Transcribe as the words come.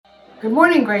Good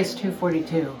morning, Grace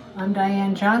 242. I'm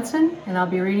Diane Johnson, and I'll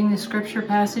be reading the scripture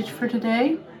passage for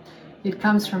today. It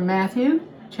comes from Matthew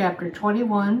chapter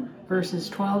 21, verses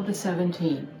 12 to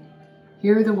 17.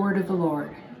 Hear the word of the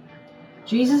Lord.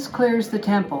 Jesus clears the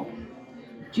temple.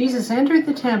 Jesus entered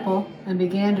the temple and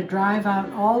began to drive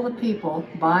out all the people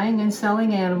buying and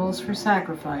selling animals for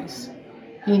sacrifice.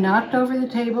 He knocked over the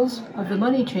tables of the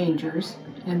money changers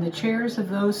and the chairs of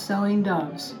those selling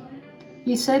doves.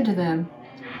 He said to them,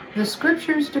 "The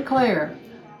scriptures declare,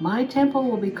 my temple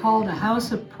will be called a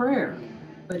house of prayer,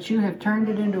 but you have turned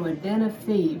it into a den of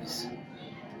thieves."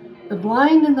 The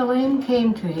blind and the lame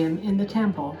came to him in the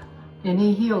temple, and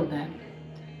he healed them.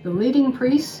 The leading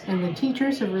priests and the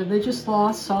teachers of religious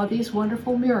law saw these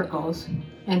wonderful miracles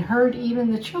and heard even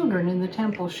the children in the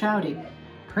temple shouting,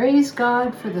 "Praise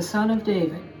God for the Son of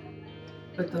David."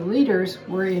 But the leaders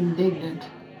were indignant.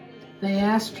 They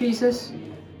asked Jesus,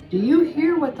 "Do you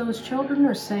hear what those children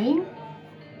are saying?"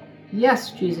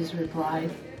 "Yes," Jesus replied.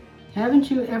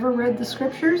 "Haven't you ever read the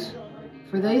scriptures?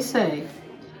 For they say,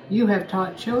 you have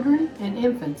taught children and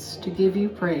infants to give you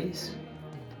praise."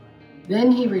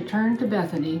 Then he returned to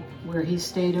Bethany, where he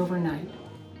stayed overnight.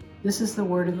 This is the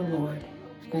word of the Lord.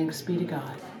 Thanks be to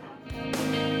God.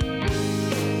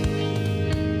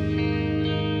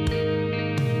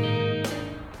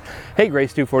 Hey,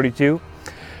 Grace 242.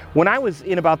 When I was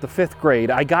in about the 5th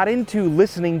grade, I got into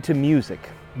listening to music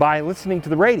by listening to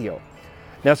the radio.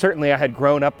 Now, certainly I had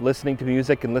grown up listening to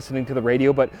music and listening to the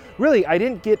radio, but really I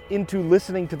didn't get into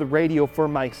listening to the radio for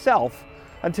myself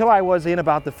until I was in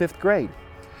about the 5th grade.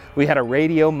 We had a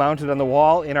radio mounted on the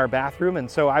wall in our bathroom,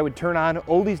 and so I would turn on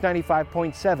Oldies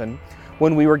 95.7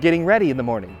 when we were getting ready in the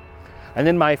morning. And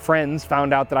then my friends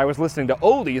found out that I was listening to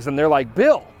oldies, and they're like,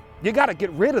 "Bill, you got to get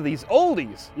rid of these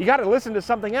oldies. You got to listen to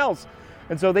something else."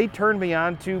 And so they turned me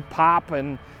on to pop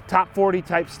and top 40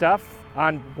 type stuff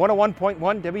on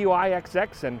 101.1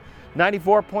 WIXX and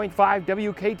 94.5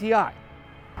 WKTI.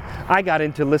 I got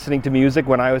into listening to music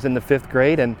when I was in the 5th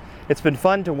grade, and it's been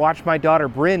fun to watch my daughter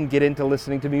Bryn get into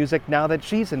listening to music now that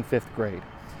she's in 5th grade.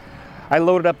 I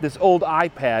loaded up this old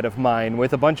iPad of mine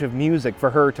with a bunch of music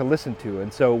for her to listen to,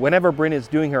 and so whenever Bryn is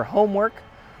doing her homework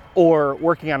or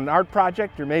working on an art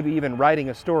project or maybe even writing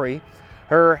a story,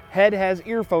 her head has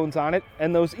earphones on it,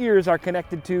 and those ears are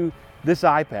connected to this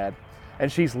iPad, and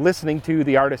she's listening to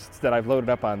the artists that I've loaded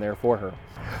up on there for her.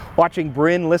 Watching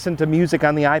Bryn listen to music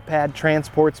on the iPad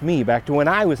transports me back to when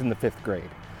I was in the 5th grade,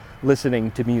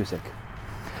 listening to music.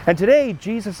 And today,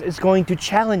 Jesus is going to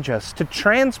challenge us to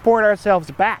transport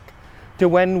ourselves back to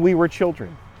when we were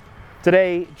children.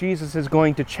 Today, Jesus is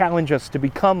going to challenge us to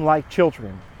become like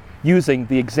children, using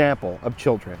the example of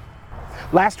children.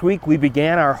 Last week, we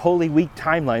began our Holy Week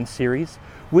timeline series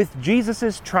with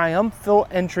Jesus' triumphal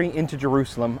entry into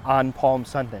Jerusalem on Palm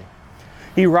Sunday.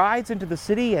 He rides into the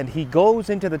city and he goes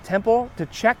into the temple to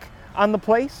check on the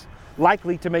place,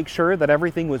 likely to make sure that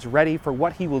everything was ready for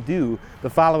what he will do the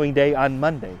following day on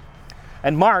Monday.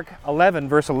 And Mark 11,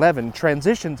 verse 11,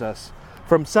 transitions us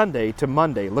from Sunday to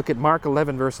Monday. Look at Mark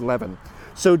 11, verse 11.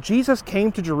 "So Jesus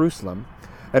came to Jerusalem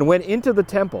and went into the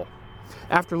temple.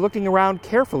 After looking around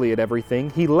carefully at everything,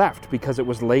 he left because it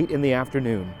was late in the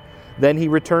afternoon. Then he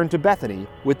returned to Bethany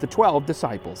with the 12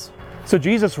 disciples." So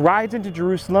Jesus rides into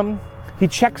Jerusalem. He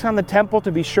checks on the temple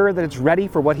to be sure that it's ready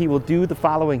for what he will do the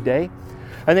following day.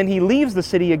 And then he leaves the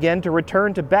city again to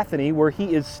return to Bethany, where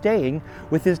he is staying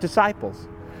with his disciples.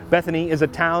 Bethany is a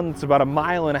town that's about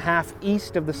 1.5 miles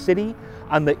east of the city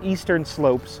on the eastern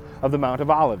slopes of the Mount of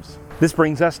Olives. This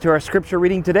brings us to our scripture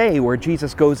reading today, where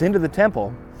Jesus goes into the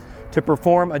temple to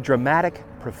perform a dramatic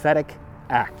prophetic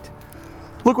act.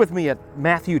 Look with me at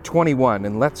Matthew 21,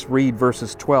 and let's read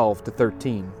verses 12 to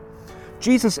 13.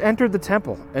 "Jesus entered the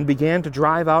temple and began to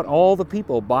drive out all the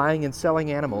people buying and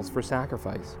selling animals for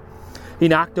sacrifice. He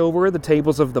knocked over the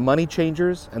tables of the money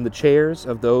changers and the chairs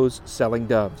of those selling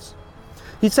doves.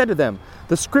 He said to them,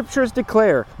 'The scriptures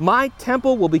declare, my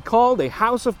temple will be called a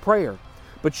house of prayer,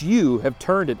 but you have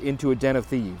turned it into a den of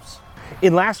thieves.'"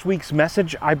 In last week's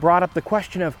message, I brought up the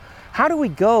question of how do we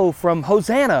go from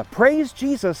Hosanna, praise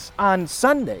Jesus on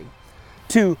Sunday,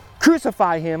 to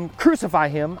crucify him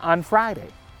on Friday?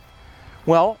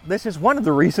 Well, this is one of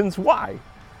the reasons why,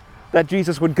 that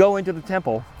Jesus would go into the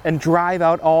temple and drive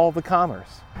out all the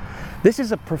commerce. This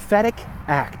is a prophetic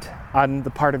act on the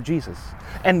part of Jesus.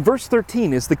 And verse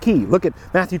 13 is the key. Look at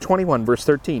Matthew 21, verse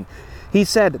 13. He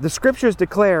said, "The scriptures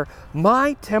declare,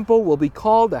 my temple will be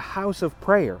called a house of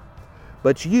prayer,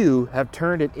 but you have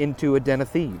turned it into a den of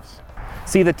thieves."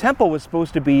 See, the temple was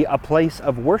supposed to be a place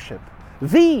of worship,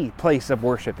 the place of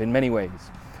worship in many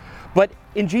ways. But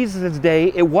in Jesus'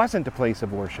 day, it wasn't a place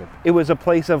of worship. It was a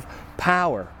place of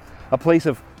power, a place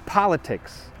of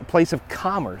politics, a place of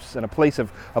commerce, and a place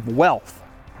of wealth.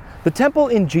 The temple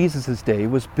in Jesus' day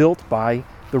was built by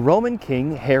the Roman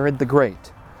king Herod the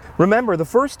Great. Remember, the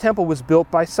first temple was built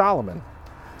by Solomon.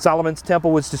 Solomon's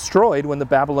temple was destroyed when the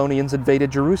Babylonians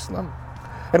invaded Jerusalem.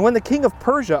 And when the king of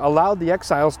Persia allowed the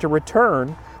exiles to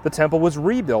return, the temple was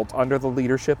rebuilt under the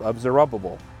leadership of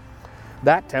Zerubbabel.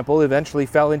 That temple eventually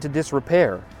fell into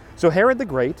disrepair, so Herod the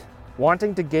Great,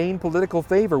 wanting to gain political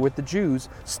favor with the Jews,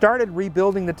 started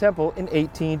rebuilding the temple in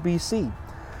 18 BC.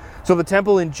 So the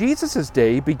temple in Jesus'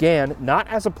 day began not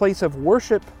as a place of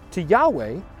worship to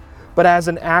Yahweh, but as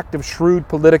an act of shrewd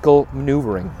political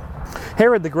maneuvering.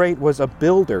 Herod the Great was a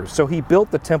builder, so he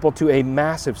built the temple to a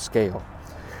massive scale.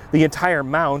 The entire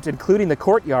mount, including the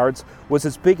courtyards, was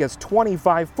as big as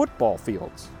 25 football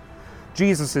fields.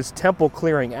 Jesus' temple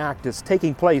clearing act is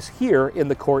taking place here in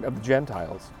the court of the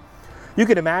Gentiles. You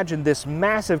can imagine this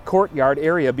massive courtyard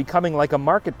area becoming like a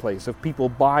marketplace of people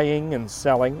buying and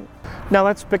selling. Now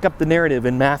let's pick up the narrative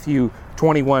in Matthew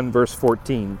 21, verse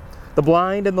 14. The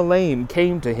blind and the lame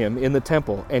came to him in the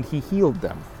temple, and he healed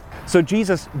them. So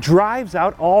Jesus drives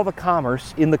out all the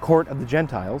commerce in the court of the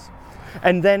Gentiles,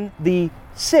 and then the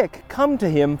sick come to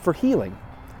him for healing.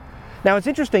 Now it's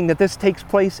interesting that this takes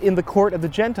place in the court of the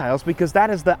Gentiles because that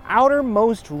is the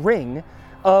outermost ring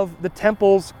of the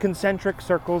temple's concentric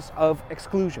circles of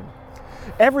exclusion.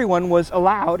 Everyone was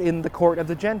allowed in the court of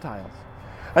the Gentiles.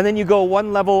 And then you go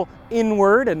one level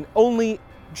inward and only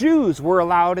Jews were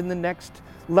allowed in the next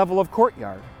level of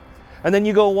courtyard. And then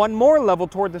you go one more level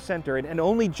toward the center and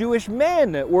only Jewish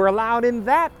men were allowed in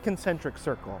that concentric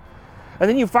circle. And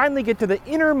then you finally get to the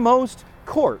innermost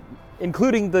court,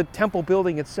 including the temple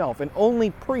building itself, and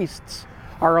only priests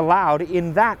are allowed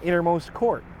in that innermost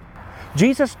court.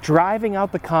 Jesus driving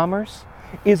out the commerce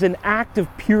is an act of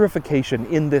purification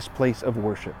in this place of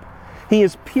worship. He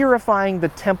is purifying the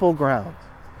temple grounds.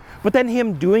 But then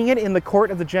him doing it in the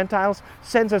court of the Gentiles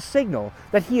sends a signal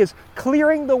that he is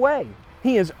clearing the way.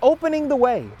 He is opening the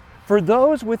way for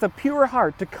those with a pure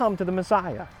heart to come to the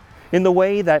Messiah. In the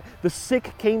way that the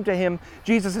sick came to him,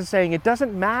 Jesus is saying it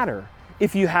doesn't matter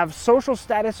if you have social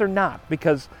status or not,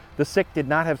 because the sick did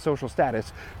not have social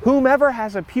status. Whomever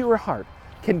has a pure heart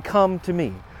can come to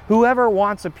me. Whoever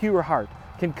wants a pure heart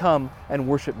can come and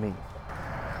worship me.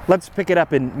 Let's pick it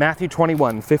up in Matthew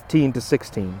 21, 15 to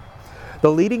 16.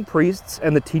 The leading priests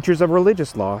and the teachers of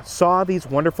religious law saw these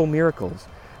wonderful miracles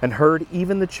and heard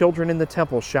even the children in the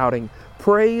temple shouting,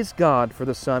 "Praise God for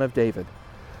the Son of David."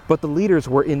 But the leaders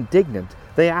were indignant.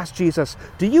 They asked Jesus,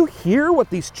 "Do you hear what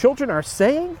these children are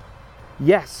saying?"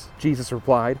 "Yes," Jesus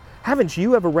replied. "Haven't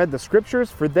you ever read the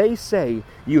scriptures? For they say,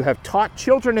 you have taught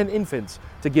children and infants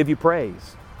to give you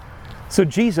praise." So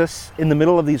Jesus, in the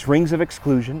middle of these rings of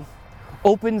exclusion,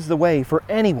 opens the way for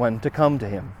anyone to come to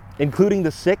him, including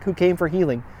the sick who came for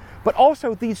healing, but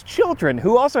also these children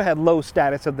who also had low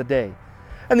status of the day.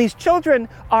 And these children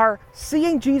are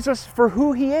seeing Jesus for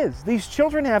who he is. These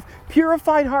children have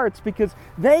purified hearts because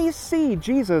they see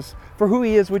Jesus for who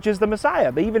he is, which is the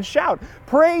Messiah. They even shout,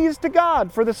 "Praise to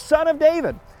God for the Son of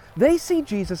David." They see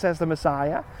Jesus as the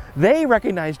Messiah. They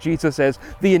recognize Jesus as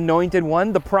the anointed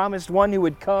one, the promised one who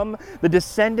would come, the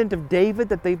descendant of David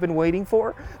that they've been waiting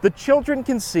for. The children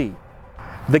can see.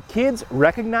 The kids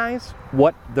recognize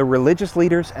what the religious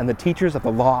leaders and the teachers of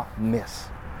the law miss.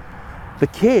 The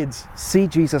kids see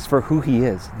Jesus for who he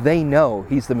is. They know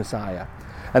he's the Messiah,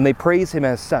 and they praise him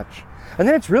as such. And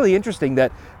then it's really interesting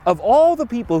that of all the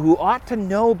people who ought to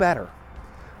know better,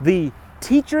 the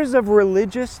teachers of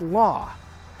religious law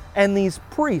and these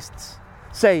priests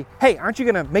say, "Hey, aren't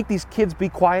you going to make these kids be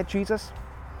quiet, Jesus?"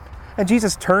 And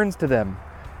Jesus turns to them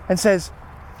and says,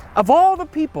 "Of all the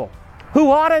people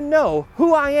who ought to know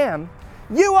who I am,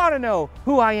 you ought to know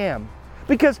who I am,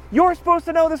 because you're supposed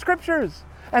to know the scriptures.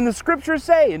 And the scriptures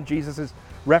say," and Jesus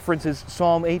references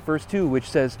Psalm 8 verse 2, which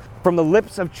says, "From the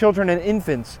lips of children and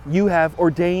infants you have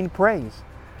ordained praise."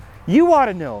 You ought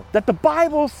to know that the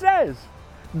Bible says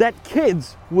that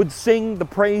kids would sing the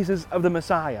praises of the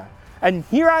Messiah. And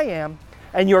here I am,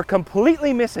 and you're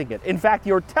completely missing it. In fact,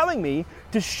 you're telling me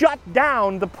to shut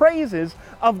down the praises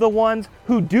of the ones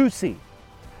who do see.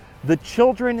 The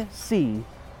children see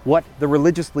what the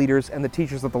religious leaders and the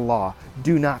teachers of the law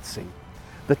do not see.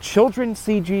 The children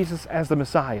see Jesus as the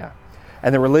Messiah,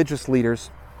 and the religious leaders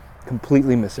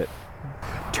completely miss it.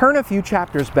 Turn a few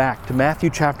chapters back to Matthew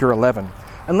chapter 11,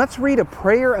 and let's read a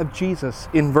prayer of Jesus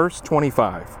in verse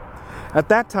 25. At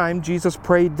that time, Jesus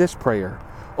prayed this prayer,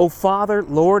 "O Father,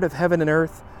 Lord of heaven and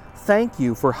earth, thank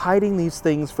you for hiding these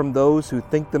things from those who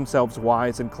think themselves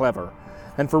wise and clever,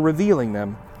 and for revealing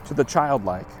them to the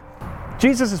childlike."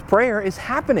 Jesus' prayer is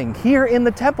happening here in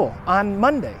the temple on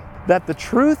Monday. that the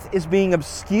truth is being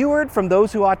obscured from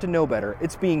those who ought to know better.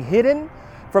 It's being hidden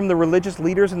from the religious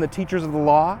leaders and the teachers of the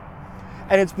law,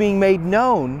 and it's being made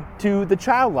known to the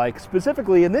childlike.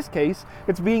 Specifically, in this case,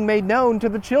 it's being made known to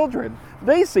the children.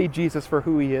 They see Jesus for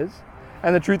who he is,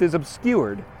 and the truth is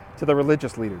obscured to the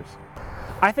religious leaders.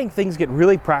 I think things get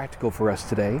really practical for us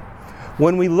today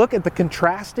when we look at the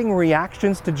contrasting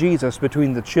reactions to Jesus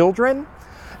between the children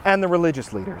and the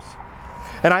religious leaders.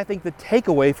 And I think the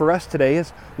takeaway for us today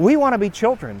is we want to be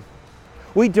children.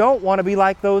 We don't want to be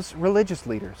like those religious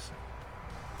leaders.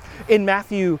 In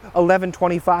Matthew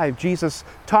 11:25, Jesus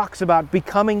talks about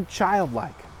becoming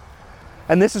childlike.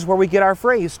 And this is where we get our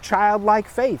phrase, childlike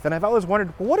faith. And I've always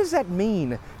wondered, what does that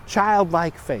mean,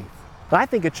 childlike faith? I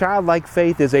think a childlike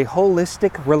faith is a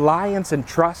holistic reliance and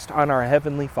trust on our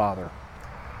Heavenly Father.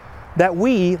 That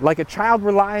we, like a child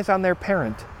relies on their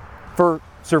parent for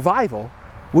survival,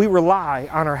 we rely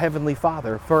on our Heavenly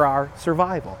Father for our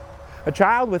survival. A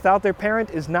child without their parent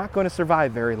is not going to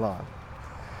survive very long.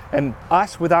 And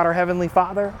us without our Heavenly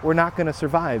Father, we're not going to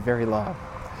survive very long.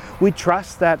 We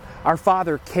trust that our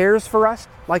Father cares for us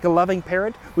like a loving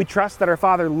parent. We trust that our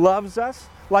Father loves us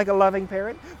like a loving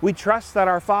parent. We trust that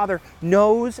our Father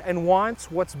knows and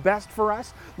wants what's best for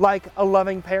us like a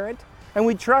loving parent. And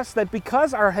we trust that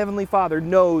because our Heavenly Father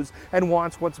knows and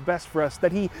wants what's best for us,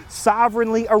 that He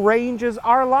sovereignly arranges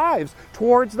our lives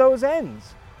towards those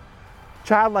ends.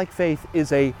 Childlike faith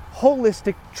is a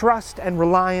holistic trust and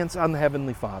reliance on the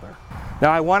Heavenly Father.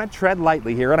 Now, I want to tread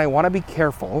lightly here and I want to be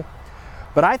careful,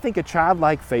 but I think a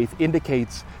childlike faith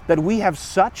indicates that we have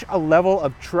such a level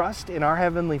of trust in our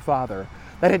Heavenly Father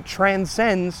that it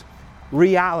transcends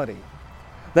reality.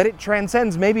 That it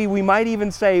transcends, maybe we might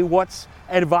even say, what's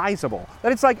advisable.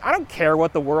 That it's like, I don't care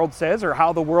what the world says or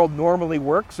how the world normally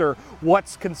works or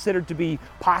what's considered to be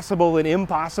possible and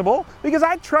impossible, because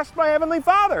I trust my Heavenly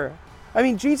Father. I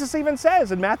mean, Jesus even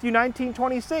says in Matthew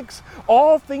 19:26,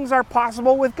 all things are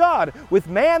possible with God. With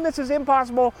man this is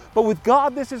impossible, but with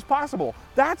God this is possible.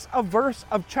 That's a verse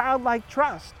of childlike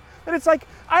trust. That it's like,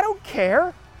 I don't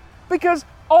care, because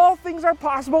all things are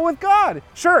possible with God.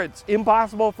 Sure, it's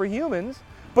impossible for humans,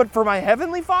 but for my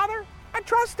Heavenly Father, I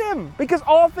trust Him, because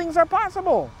all things are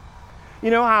possible.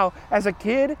 You know how as a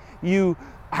kid you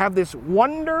have this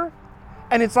wonder,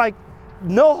 and it's like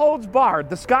no holds barred,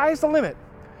 the sky's the limit.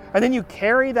 And then you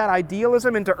carry that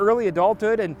idealism into early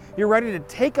adulthood and you're ready to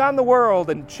take on the world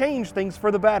and change things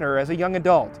for the better as a young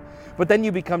adult. But then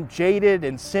you become jaded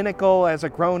and cynical as a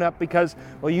grown-up because,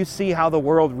 well, you see how the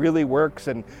world really works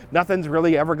and nothing's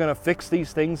really ever going to fix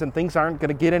these things and things aren't going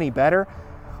to get any better.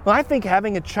 Well, I think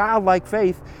having a childlike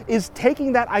faith is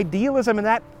taking that idealism and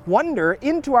that wonder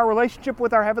into our relationship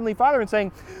with our Heavenly Father and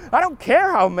saying, I don't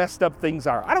care how messed up things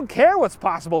are. I don't care what's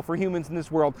possible for humans in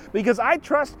this world, because I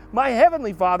trust my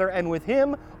Heavenly Father, and with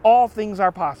Him, all things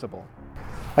are possible.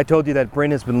 I told you that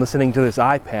Bryn has been listening to this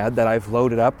iPad that I've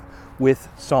loaded up with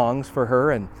songs for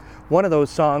her, and one of those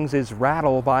songs is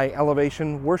Rattle by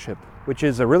Elevation Worship, which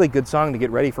is a really good song to get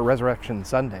ready for Resurrection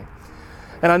Sunday.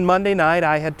 And on Monday night,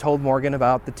 I had told Morgan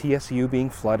about the TSU being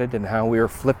flooded and how we were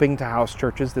flipping to house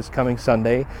churches this coming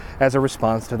Sunday as a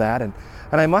response to that. And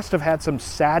I must have had some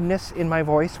sadness in my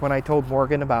voice when I told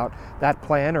Morgan about that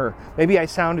plan, or maybe I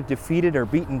sounded defeated or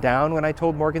beaten down when I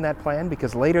told Morgan that plan,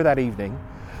 because later that evening,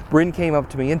 Bryn came up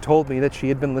to me and told me that she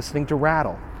had been listening to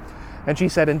Rattle. And she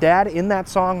said, and Dad, in that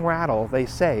song Rattle, they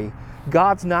say,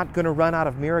 God's not going to run out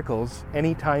of miracles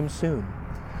anytime soon.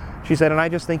 She said, and I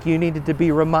just think you needed to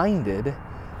be reminded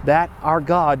that our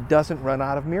God doesn't run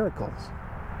out of miracles.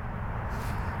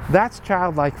 That's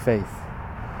childlike faith.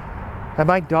 And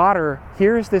my daughter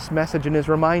hears this message and is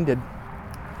reminded,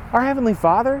 our Heavenly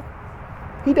Father,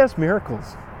 He does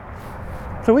miracles.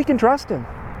 So we can trust Him.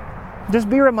 Just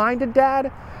be reminded,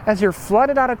 Dad, as you're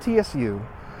flooded out of TSU,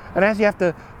 and as you have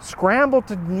to scramble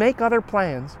to make other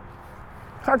plans,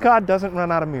 our God doesn't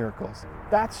run out of miracles.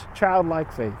 That's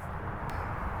childlike faith.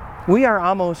 We are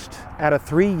almost at a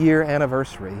 3-year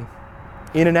anniversary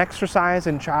in an exercise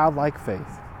in childlike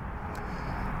faith.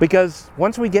 Because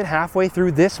once we get halfway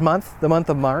through this month, the month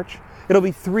of March, it'll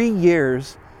be 3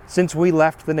 years since we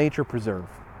left the nature preserve.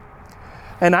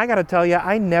 And I gotta tell you,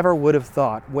 I never would have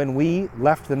thought when we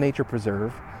left the nature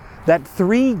preserve that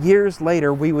 3 years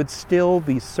later we would still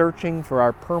be searching for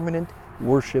our permanent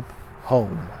worship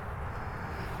home.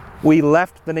 We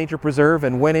left the nature preserve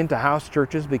and went into house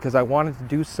churches because I wanted to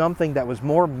do something that was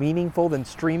more meaningful than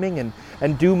streaming,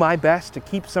 and do my best to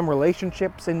keep some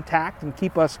relationships intact and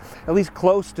keep us at least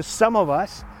close to some of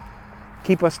us,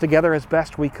 keep us together as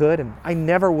best we could. And I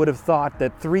never would have thought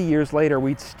that 3 years later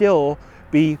we'd still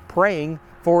be praying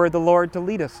for the Lord to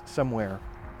lead us somewhere.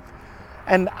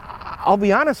 And I'll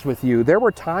be honest with you, there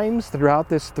were times throughout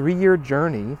this 3-year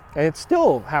journey, and it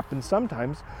still happens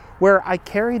sometimes, where I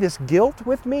carry this guilt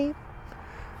with me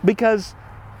because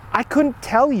I couldn't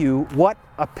tell you what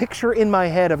a picture in my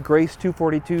head of Grace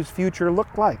 242's future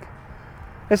looked like.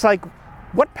 It's like,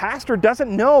 what pastor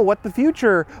doesn't know what the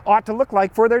future ought to look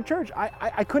like for their church?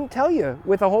 I couldn't tell you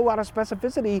with a whole lot of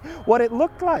specificity what it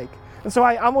looked like. And so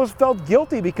I almost felt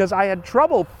guilty because I had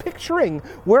trouble picturing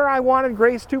where I wanted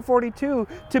Grace 242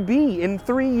 to be in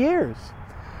 3 years.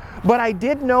 But I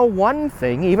did know one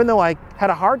thing, even though I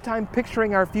had a hard time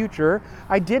picturing our future,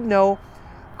 I did know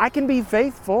I can be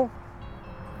faithful.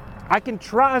 I can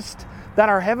trust that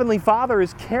our Heavenly Father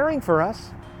is caring for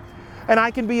us, and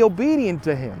I can be obedient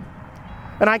to Him.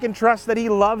 And I can trust that He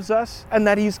loves us and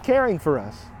that He's caring for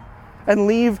us, and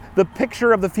leave the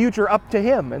picture of the future up to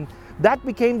Him. And that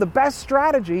became the best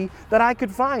strategy that I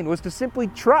could find, was to simply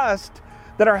trust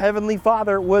that our Heavenly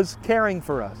Father was caring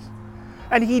for us.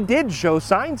 And He did show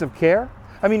signs of care.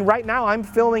 I mean, right now I'm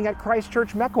filming at Christ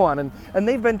Church Mequon, and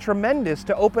they've been tremendous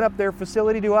to open up their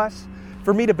facility to us,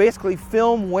 for me to basically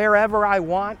film wherever I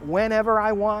want, whenever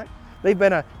I want. They've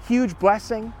been a huge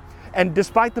blessing. And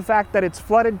despite the fact that it's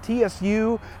flooded,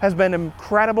 TSU has been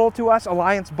incredible to us.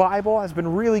 Alliance Bible has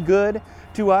been really good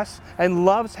to us and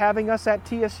loves having us at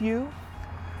TSU.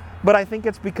 But I think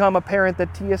it's become apparent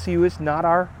that TSU is not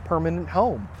our permanent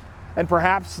home. And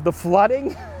perhaps the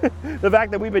flooding, the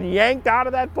fact that we've been yanked out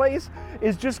of that place,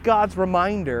 is just God's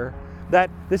reminder that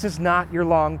this is not your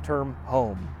long-term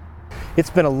home. It's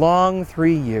been a long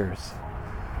 3 years,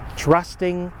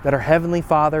 trusting that our Heavenly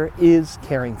Father is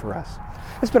caring for us.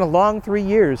 It's been a long 3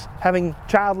 years having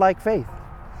childlike faith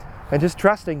and just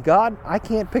trusting, God, I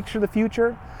can't picture the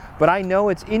future, but I know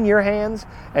it's in your hands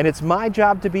and it's my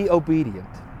job to be obedient.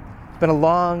 It's been a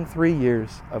long 3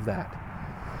 years of that.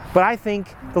 But I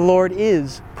think the Lord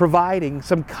is providing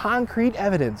some concrete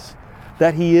evidence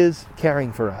that He is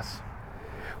caring for us.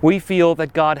 We feel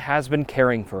that God has been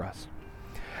caring for us,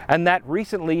 and that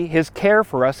recently His care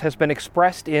for us has been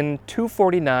expressed in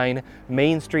 249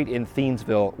 Main Street in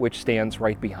Thiensville, which stands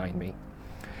right behind me.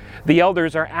 The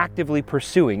elders are actively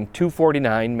pursuing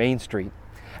 249 Main Street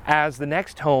as the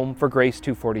next home for Grace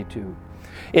 242.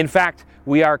 In fact,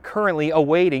 we are currently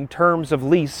awaiting terms of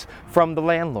lease from the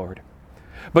landlord.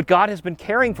 But God has been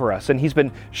caring for us, and He's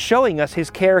been showing us His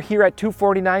care here at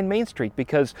 249 Main Street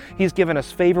because He's given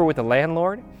us favor with the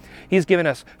landlord. He's given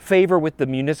us favor with the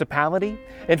municipality.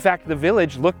 In fact, the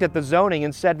village looked at the zoning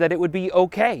and said that it would be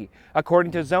okay,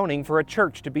 according to zoning, for a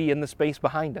church to be in the space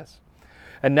behind us.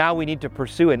 And now we need to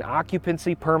pursue an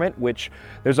occupancy permit, which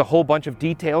there's a whole bunch of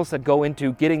details that go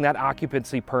into getting that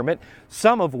occupancy permit,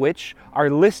 some of which are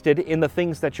listed in the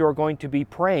things that you're going to be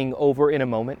praying over in a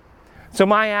moment. So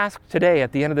my ask today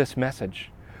at the end of this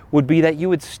message would be that you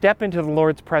would step into the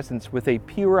Lord's presence with a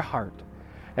pure heart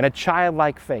and a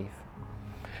childlike faith.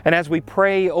 And as we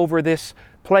pray over this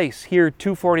place here,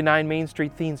 249 Main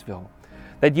Street, Thiensville,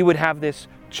 that you would have this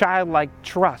childlike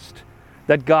trust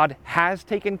that God has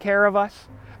taken care of us,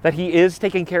 that He is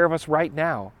taking care of us right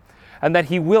now, and that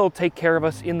He will take care of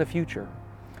us in the future.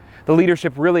 The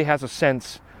leadership really has a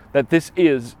sense that this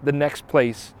is the next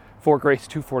place for Grace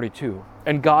 242,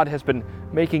 and God has been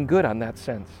making good on that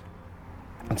sense.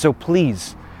 And so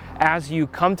please, as you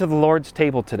come to the Lord's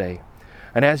table today,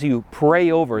 and as you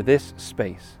pray over this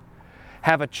space,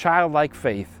 have a childlike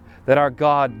faith that our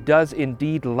God does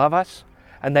indeed love us,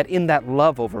 and that in that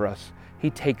love over us,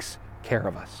 He takes care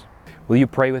of us. Will you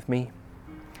pray with me?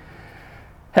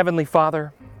 Heavenly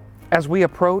Father, as we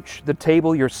approach the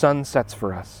table your Son sets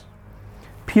for us,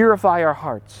 purify our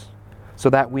hearts so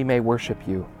that we may worship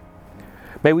you.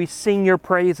 May we sing your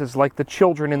praises like the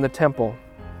children in the temple,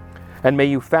 and may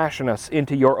you fashion us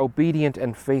into your obedient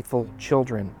and faithful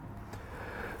children.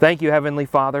 Thank you, Heavenly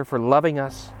Father, for loving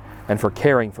us and for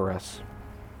caring for us.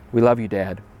 We love you,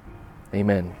 Dad.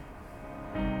 Amen.